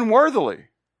unworthily.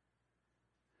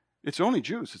 It's only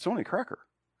juice. It's only a cracker.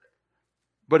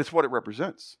 But it's what it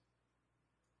represents.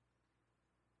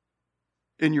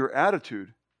 In your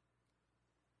attitude,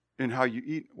 in how you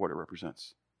eat what it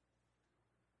represents.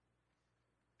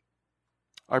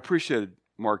 I appreciated,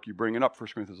 Mark, you bringing up 1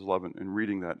 Corinthians 11 and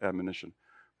reading that admonition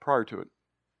prior to it.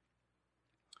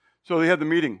 So they had the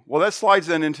meeting. Well, that slides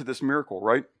then into this miracle,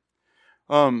 right?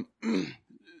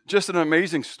 Just an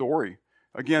amazing story.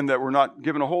 Again, that we're not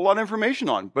given a whole lot of information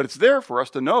on, but it's there for us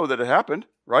to know that it happened,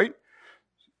 right?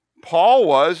 Paul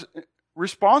was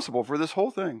responsible for this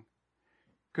whole thing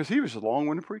because he was a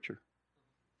long-winded preacher.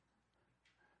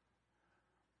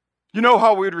 You know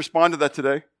how we would respond to that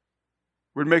today?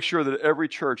 We'd make sure that every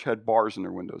church had bars in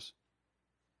their windows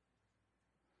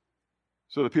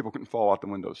so that people couldn't fall out the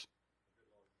windows.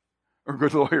 Or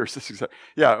good lawyers.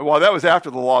 Yeah, well, that was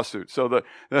after the lawsuit. So the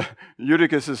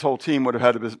Eutychus' whole team would have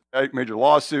had a major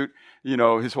lawsuit.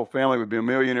 His whole family would be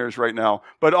millionaires right now.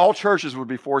 But all churches would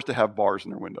be forced to have bars in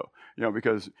their window,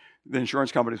 because the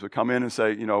insurance companies would come in and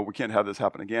say, we can't have this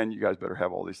happen again. You guys better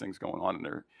have all these things going on in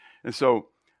there. And so,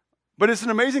 but it's an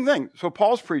amazing thing. So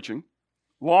Paul's preaching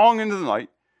long into the night.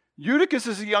 Eutychus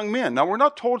is a young man. Now, we're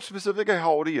not told specifically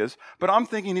how old he is, but I'm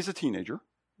thinking he's a teenager,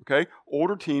 okay?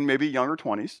 Older teen, maybe younger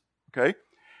 20s. Okay?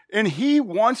 And he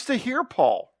wants to hear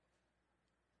Paul.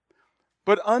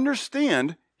 But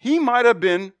understand, he might have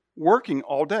been working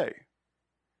all day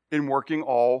and working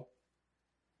all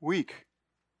week.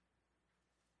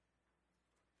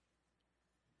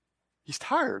 He's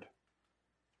tired.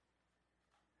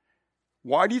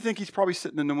 Why do you think he's probably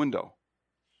sitting in the window?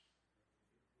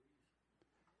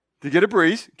 To get a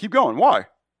breeze. Keep going. Why?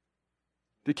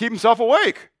 To keep himself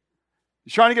awake.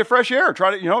 He's trying to get fresh air.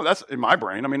 That's in my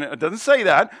brain. I mean, it doesn't say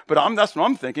that, but that's what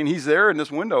I'm thinking. He's there in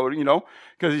this window,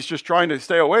 because he's just trying to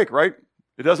stay awake, right?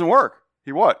 It doesn't work.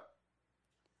 He what?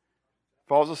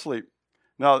 Falls asleep.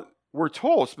 Now, we're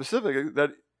told specifically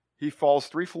that he falls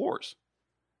 3 floors.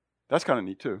 That's kind of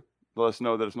neat, too. Let us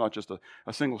know that it's not just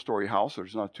a single-story house, or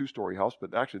it's not a 2-story house,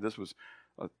 but actually this was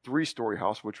a 3-story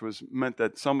house, which meant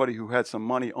that somebody who had some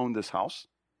money owned this house.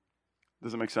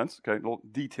 Does that make sense? Okay, little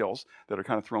details that are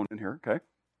kind of thrown in here, okay?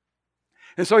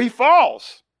 And so he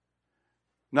falls.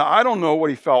 Now, I don't know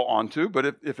what he fell onto,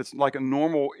 but if it's like a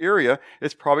normal area,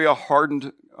 it's probably a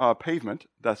hardened pavement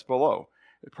that's below.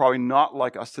 Probably not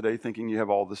like us today, thinking you have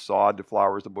all the sod, the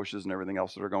flowers, the bushes, and everything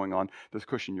else that are going on to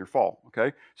cushion your fall.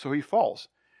 Okay? So he falls.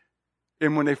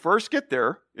 And when they first get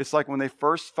there, it's like when they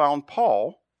first found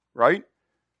Paul, right?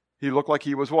 He looked like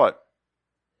he was what?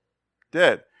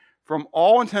 Dead. From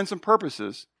all intents and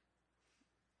purposes,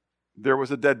 there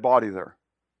was a dead body there.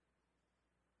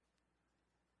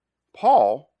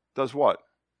 Paul does what?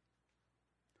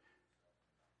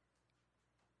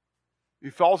 He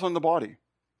falls on the body.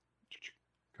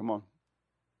 Come on.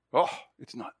 Oh,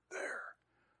 it's not there.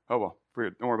 Oh, well,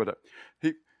 forget it. Don't worry about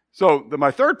that. My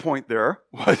third point there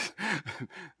was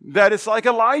that it's like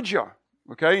Elijah,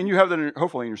 okay? And you have that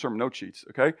hopefully in your sermon note sheets,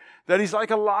 okay? That he's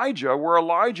like Elijah, where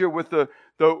Elijah with the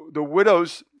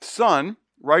widow's son,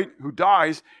 right, who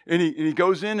dies, and he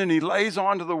goes in and he lays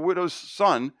onto the widow's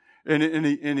son, and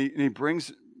he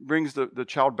brings the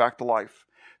child back to life.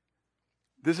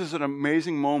 This is an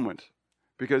amazing moment,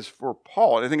 because for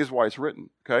Paul, and I think is why it's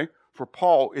written, okay? For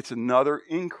Paul, it's another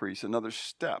increase, another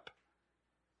step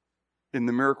in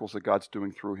the miracles that God's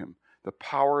doing through him. The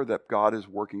power that God is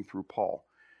working through Paul.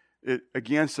 It,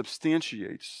 again,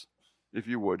 substantiates, if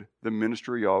you would, the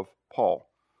ministry of Paul.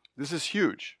 This is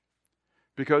huge,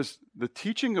 because the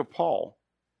teaching of Paul,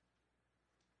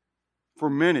 for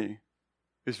many,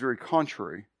 is very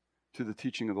contrary to the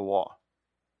teaching of the law.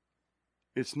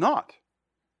 It's not.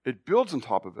 It builds on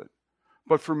top of it.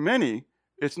 But for many,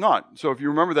 it's not. So if you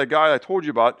remember that guy I told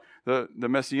you about, the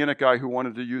Messianic guy who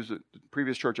wanted to use the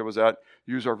previous church I was at,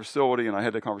 use our facility, and I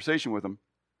had a conversation with him.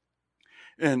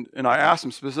 And I asked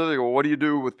him specifically, well, what do you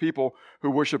do with people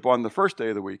who worship on the first day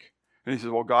of the week? And he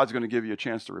said, well, God's going to give you a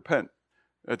chance to repent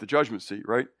at the judgment seat,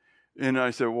 right? And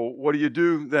I said, well, what do you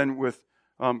do then with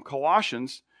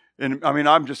Colossians? And I mean,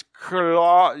 I'm just,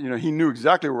 he knew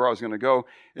exactly where I was going to go.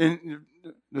 And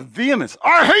the vehemence,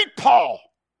 I hate Paul.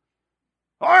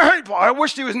 I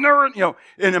wished he was never,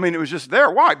 and I mean, it was just there.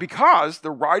 Why? Because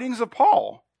the writings of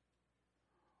Paul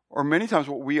are many times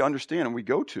what we understand and we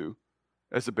go to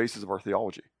as the basis of our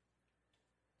theology.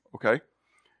 Okay?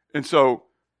 And so,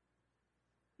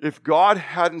 if God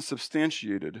hadn't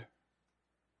substantiated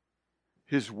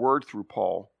his word through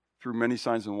Paul, through many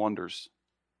signs and wonders,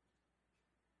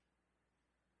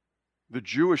 the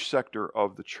Jewish sector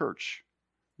of the church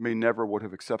may never would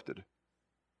have accepted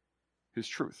his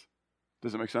truth.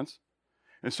 Does it make sense?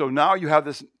 And so now you have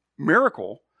this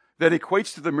miracle that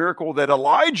equates to the miracle that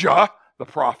Elijah, the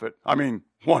prophet, I mean,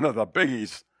 one of the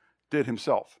biggies, did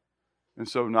himself. And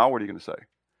so now what are you going to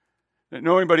say?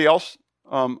 Know anybody else,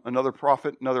 another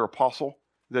prophet, another apostle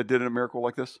that did a miracle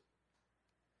like this?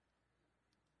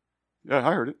 Yeah,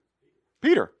 I heard it.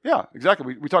 Peter. Yeah,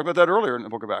 exactly. We talked about that earlier in the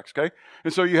book of Acts, okay?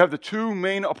 And so you have the two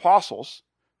main apostles,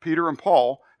 Peter and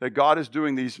Paul, that God is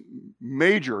doing these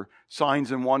major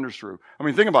signs and wonders through. I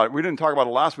mean, think about it. We didn't talk about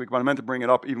it last week, but I meant to bring it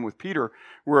up even with Peter,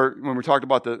 where when we talked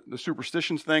about the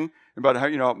superstitions thing, about how,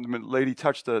 the lady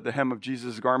touched the hem of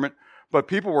Jesus' garment, but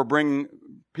people were bringing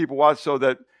people out so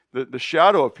that the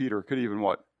shadow of Peter could even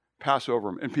pass over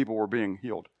him, and people were being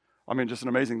healed. I mean, just an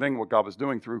amazing thing what God was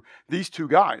doing through these two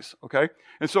guys, okay?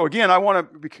 And so again, I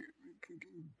want to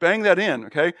bang that in,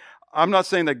 okay? I'm not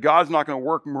saying that God's not going to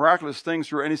work miraculous things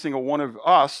through any single one of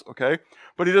us, okay?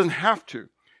 But he doesn't have to.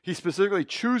 He specifically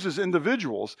chooses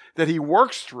individuals that he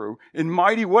works through in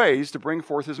mighty ways to bring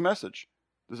forth his message.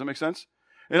 Does that make sense?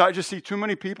 And I just see too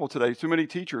many people today, too many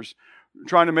teachers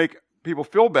trying to make people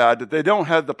feel bad that they don't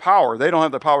have the power. They don't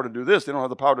have the power to do this. They don't have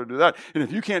the power to do that. And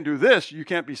if you can't do this, you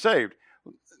can't be saved.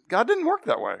 God didn't work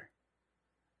that way.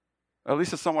 At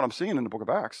least that's not what I'm seeing in the book of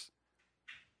Acts,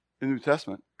 in the New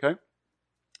Testament, okay?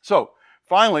 So,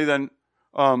 finally then,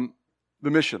 the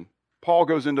mission. Paul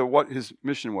goes into what his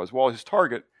mission was. Well, his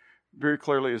target, very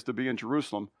clearly, is to be in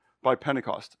Jerusalem by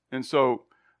Pentecost. And so,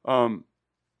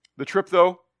 the trip,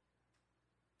 though,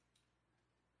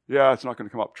 it's not going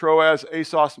to come up. Troas,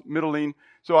 Assos, Mytilene.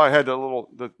 So I had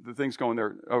the things going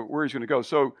there, where he's going to go.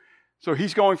 So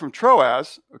he's going from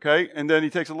Troas, okay, and then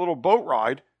he takes a little boat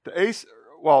ride to Assos.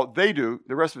 Well, they do.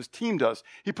 The rest of his team does.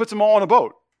 He puts them all on a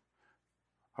boat.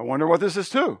 I wonder what this is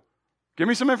too. Give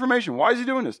me some information. Why is he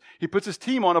doing this? He puts his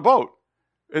team on a boat,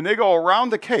 and they go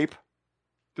around the Cape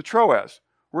to Troas,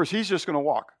 whereas he's just going to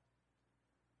walk.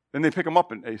 Then they pick him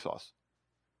up in Assos.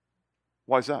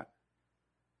 Why is that?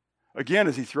 Again,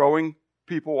 is he throwing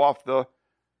people off the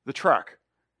track?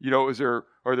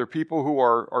 Are there people who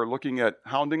are looking at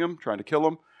hounding him, trying to kill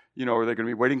him? Are they going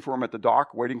to be waiting for him at the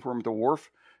dock, waiting for him at the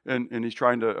wharf, and he's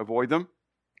trying to avoid them?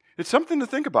 It's something to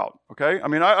think about, okay? I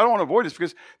mean, I don't want to avoid this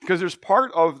because there's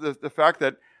part of the fact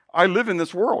that I live in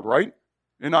this world, right?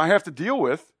 And I have to deal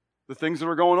with the things that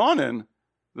are going on in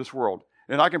this world.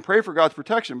 And I can pray for God's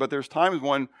protection, but there's times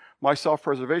when my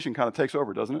self-preservation kind of takes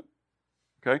over, doesn't it?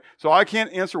 Okay? So I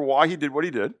can't answer why he did what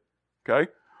he did.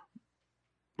 Okay?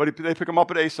 But they pick him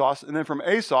up at Assos, and then from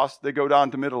Assos, they go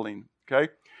down to Mytilene. Okay?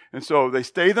 And so they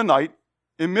stay the night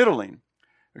in Mytilene.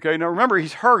 Okay? Now remember,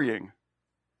 he's hurrying.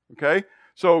 Okay?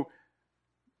 So,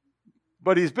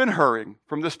 but he's been hurrying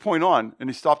from this point on, and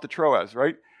he stopped at Troas,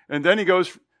 right? And then he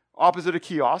goes opposite of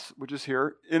Chios, which is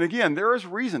here. And again, there is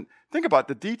reason. Think about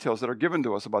the details that are given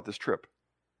to us about this trip.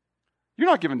 You're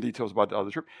not given details about the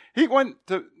other trip. He went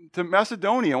to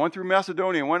Macedonia, went through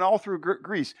Macedonia, went all through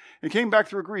Greece, and came back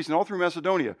through Greece and all through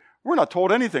Macedonia. We're not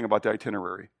told anything about the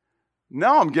itinerary.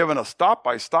 Now I'm given a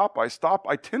stop-by-stop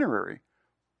itinerary.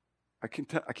 I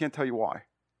can't tell you why.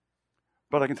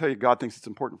 But I can tell you God thinks it's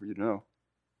important for you to know.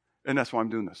 And that's why I'm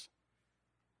doing this.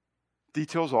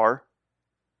 Details are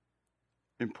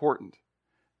important.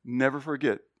 Never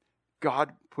forget,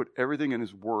 God put everything in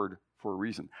his word for a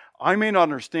reason. I may not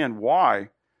understand why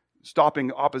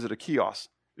stopping opposite of Chios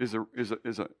is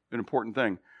an important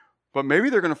thing, but maybe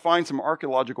they're going to find some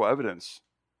archaeological evidence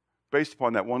based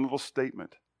upon that one little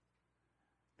statement,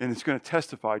 and it's going to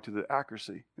testify to the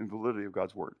accuracy and validity of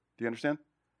God's word. Do you understand?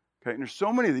 Okay, and there's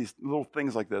so many of these little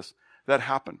things like this that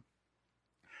happen.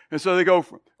 And so they go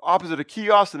from opposite of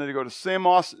Chios, and then they go to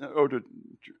Samos, or to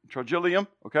Trogyllium,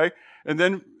 okay? And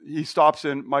then he stops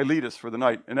in Miletus for the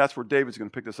night, and that's where David's going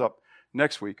to pick this up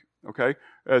next week, okay?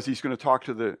 As he's going to talk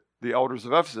to the elders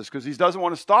of Ephesus, because he doesn't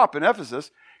want to stop in Ephesus,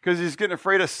 because he's getting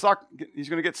afraid he's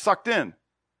going to get sucked in.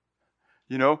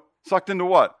 You know, sucked into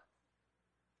what?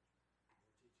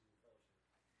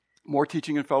 More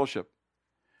teaching and fellowship.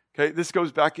 Okay, this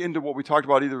goes back into what we talked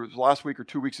about either last week or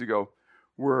 2 weeks ago,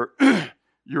 where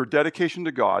your dedication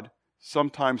to God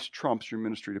sometimes trumps your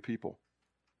ministry to people.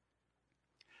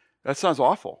 That sounds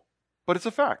awful, but it's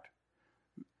a fact.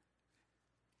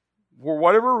 For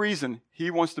whatever reason,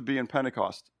 he wants to be in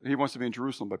Pentecost. He wants to be in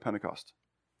Jerusalem by Pentecost.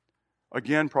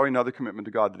 Again, probably another commitment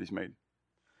to God that he's made.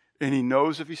 And he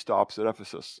knows if he stops at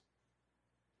Ephesus.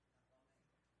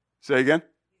 Say again?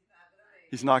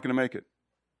 He's not going to make it.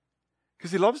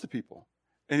 Because he loves the people.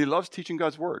 And he loves teaching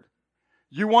God's word.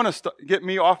 You want to get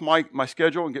me off my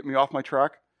schedule and get me off my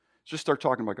track? Just start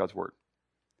talking about God's word.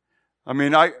 I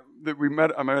mean, I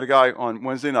met a guy on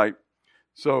Wednesday night.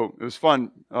 So it was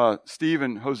fun. Steve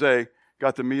and Jose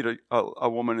got to meet a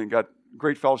woman and got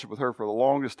great fellowship with her for the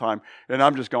longest time. And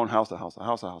I'm just going house to house to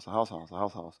house to house to house to house to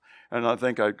house to house. And I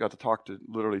think I got to talk to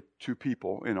literally 2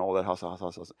 people in all that house to house to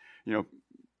house. You know,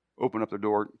 open up the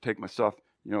door, take my stuff,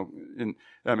 you know, and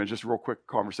I mean, just real quick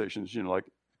conversations, you know, like.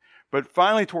 But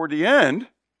finally, toward the end,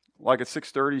 like at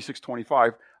 6:30,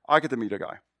 6:25, I get to meet a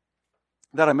guy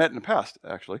that I met in the past,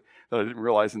 actually, that I didn't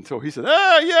realize until he said,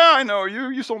 yeah, I know,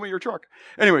 you sold me your truck.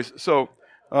 Anyways, so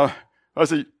I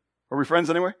said, are we friends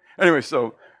anyway? Anyway,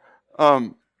 so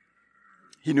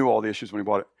he knew all the issues when he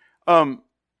bought it.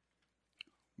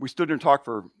 We stood there and talked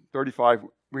for 35,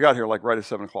 we got here like right at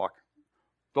 7 o'clock.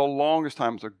 The longest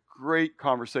time. It was a great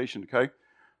conversation, okay?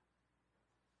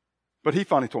 But he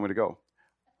finally told me to go.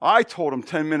 I told him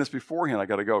 10 minutes beforehand I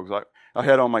got to go because I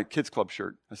had on my kids club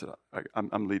shirt. I said,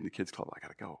 I'm leading the kids club. I got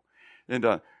to go.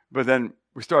 And but then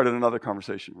we started another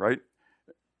conversation, right?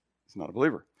 He's not a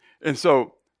believer. And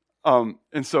so I'm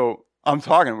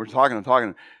talking. We're talking and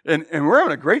talking. And we're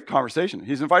having a great conversation.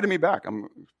 He's invited me back.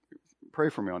 Pray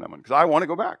for me on that one because I want to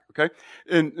go back, okay?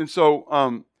 And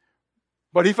so,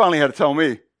 but he finally had to tell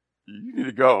me, you need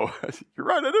to go. I said, you're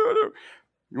right, I do.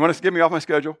 You want to get me off my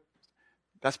schedule?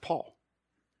 That's Paul.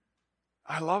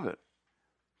 I love it.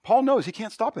 Paul knows he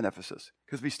can't stop in Ephesus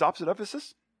because if he stops at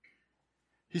Ephesus,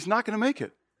 he's not going to make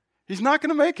it. He's not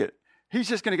going to make it. He's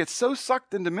just going to get so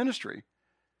sucked into ministry.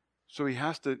 So he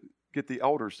has to get the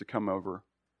elders to come over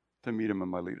to meet him in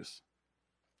Miletus.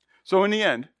 So in the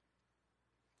end,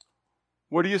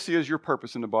 what do you see as your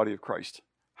purpose in the body of Christ?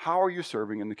 How are you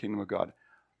serving in the kingdom of God?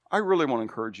 I really want to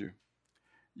encourage you.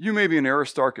 You may be an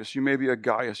Aristarchus. You may be a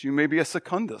Gaius. You may be a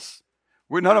Secundus.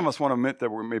 None of us want to admit that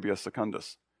we're maybe a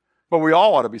Secundus. But we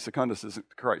all ought to be Secunduses to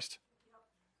Christ.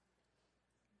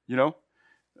 You know?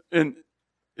 And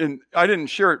I didn't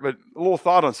share it, but a little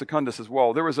thought on Secundus as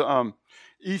well. There was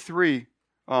E3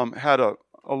 had a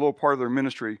little part of their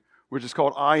ministry, which is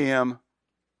called I Am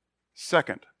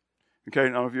Second. Okay, I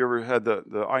don't know if you ever had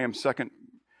the I Am Second.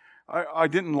 I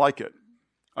didn't like it.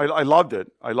 I loved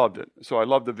it. So I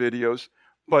loved the videos.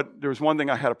 But there was one thing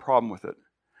I had a problem with it.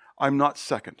 I'm not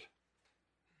second.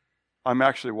 I'm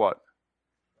actually what?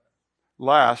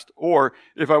 Last, or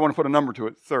if I want to put a number to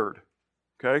it, third.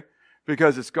 Okay?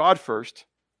 Because it's God first.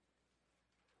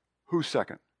 Who's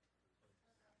second?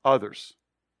 Others.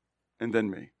 And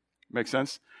then me. Make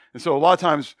sense? And so a lot of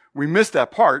times we miss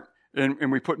that part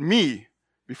and we put me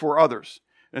before others.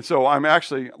 And so I'm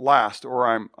actually last, or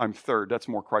I'm third. That's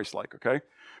more Christ-like, okay?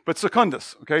 But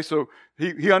secundus, okay? So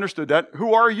he understood that.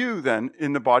 Who are you then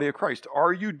in the body of Christ?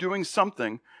 Are you doing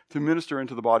something to minister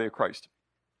into the body of Christ?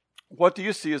 What do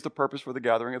you see as the purpose for the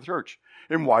gathering of the church?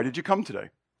 And why did you come today?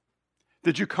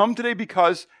 Did you come today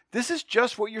because this is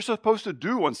just what you're supposed to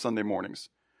do on Sunday mornings?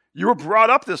 You were brought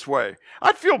up this way.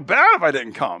 I'd feel bad if I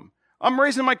didn't come. I'm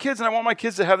raising my kids, and I want my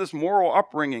kids to have this moral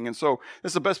upbringing, and so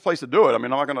this is the best place to do it. I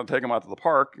mean, I'm not going to take them out to the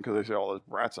park because they say, oh, there's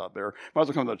brats out there. Might as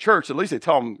well come to the church. At least they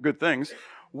tell them good things.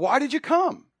 Why did you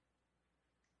come?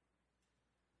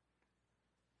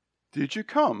 Did you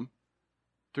come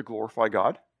to glorify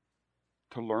God,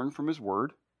 to learn from His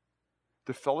Word,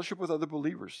 to fellowship with other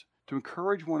believers, to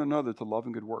encourage one another to love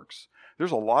and good works? There's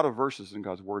a lot of verses in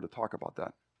God's Word to talk about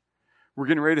that. We're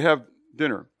getting ready to have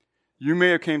dinner. You may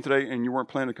have came today and you weren't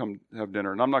planning to come have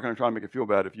dinner, and I'm not going to try and make you feel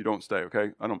bad if you don't stay,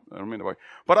 okay? I don't mean that way.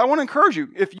 But I want to encourage you,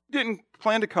 if you didn't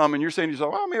plan to come and you're saying to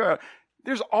yourself, oh, maybe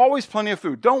there's always plenty of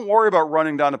food. Don't worry about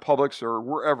running down to Publix or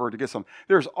wherever to get some.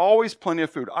 There's always plenty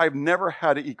of food. I've never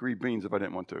had to eat green beans if I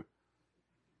didn't want to.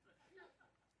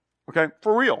 Okay?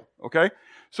 For real, okay?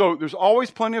 So there's always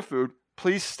plenty of food.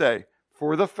 Please stay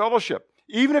for the fellowship.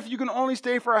 Even if you can only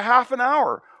stay for a half an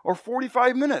hour or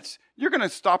 45 minutes, you're going to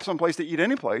stop someplace to eat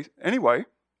anyway,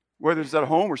 whether it's at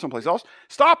home or someplace else.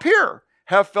 Stop here.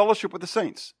 Have fellowship with the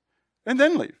saints. And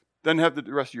then leave. Then have the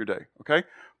rest of your day, okay?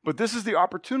 But this is the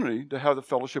opportunity to have the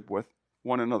fellowship with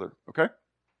one another, okay?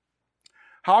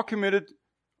 How committed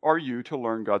are you to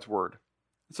learn God's Word?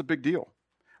 It's a big deal.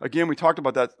 Again, we talked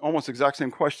about that almost exact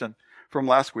same question from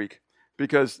last week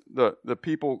because the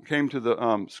people came to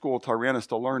the school of Tyrannus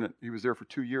to learn it. He was there for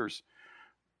 2 years.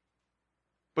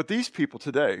 But these people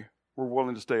today were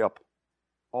willing to stay up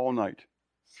all night,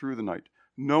 through the night,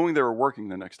 knowing they were working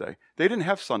the next day. They didn't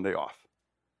have Sunday off.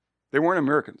 They weren't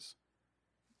Americans.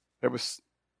 It was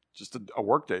just a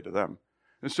work day to them.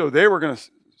 And so they were going to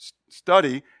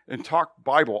study and talk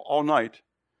Bible all night.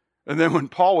 And then when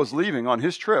Paul was leaving on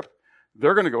his trip,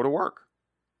 they're going to go to work.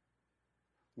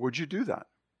 Would you do that?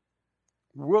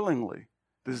 Willingly,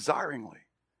 desiringly,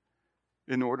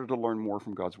 in order to learn more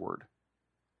from God's Word?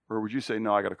 Or would you say,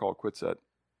 no, I got to call it quits at,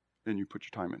 and you put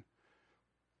your time in?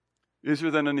 Is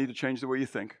there then a need to change the way you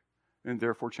think, and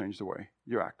therefore change the way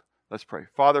you act? Let's pray.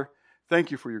 Father,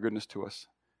 thank you for your goodness to us.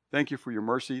 Thank you for your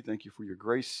mercy. Thank you for your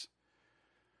grace.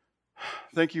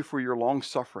 Thank you for your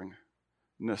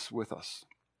long-sufferingness with us.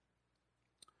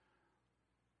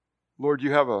 Lord,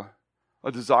 you have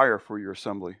a desire for your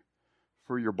assembly,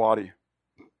 for your body.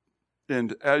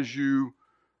 And as you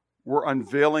were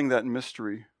unveiling that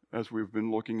mystery, as we've been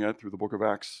looking at through the book of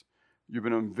Acts, you've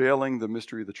been unveiling the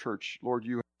mystery of the church. Lord,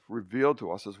 you have revealed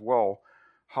to us as well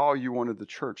how you wanted the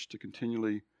church to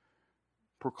continually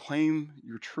proclaim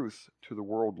your truth to the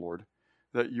world, Lord,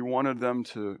 that you wanted them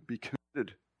to be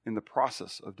committed in the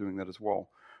process of doing that as well,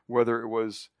 whether it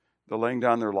was the laying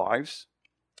down their lives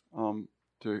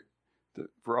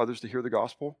for others to hear the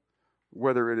gospel,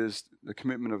 whether it is the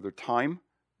commitment of their time,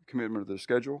 commitment of their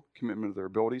schedule, commitment of their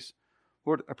abilities.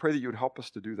 Lord, I pray that you would help us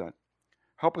to do that.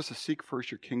 Help us to seek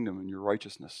first your kingdom and your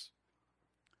righteousness,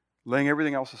 laying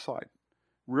everything else aside,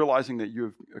 realizing that you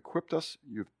have equipped us,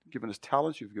 you've given us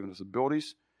talents, you've given us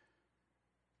abilities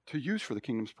to use for the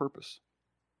kingdom's purpose.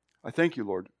 I thank you,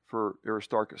 Lord, for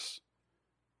Aristarchus,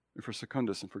 and for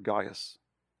Secundus, and for Gaius.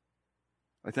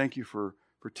 I thank you for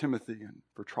Timothy, and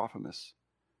for Trophimus,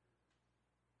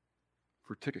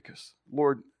 for Tychicus.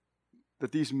 Lord,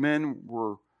 that these men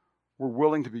were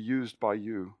willing to be used by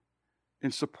you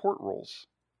in support roles,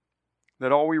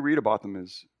 that all we read about them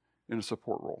is in a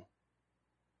support role,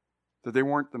 that they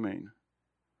weren't the main,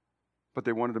 but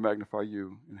they wanted to magnify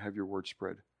you and have your word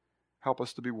spread. Help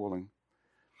us to be willing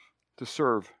to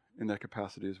serve in that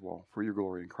capacity as well, for your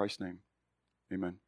glory. In Christ's name, amen.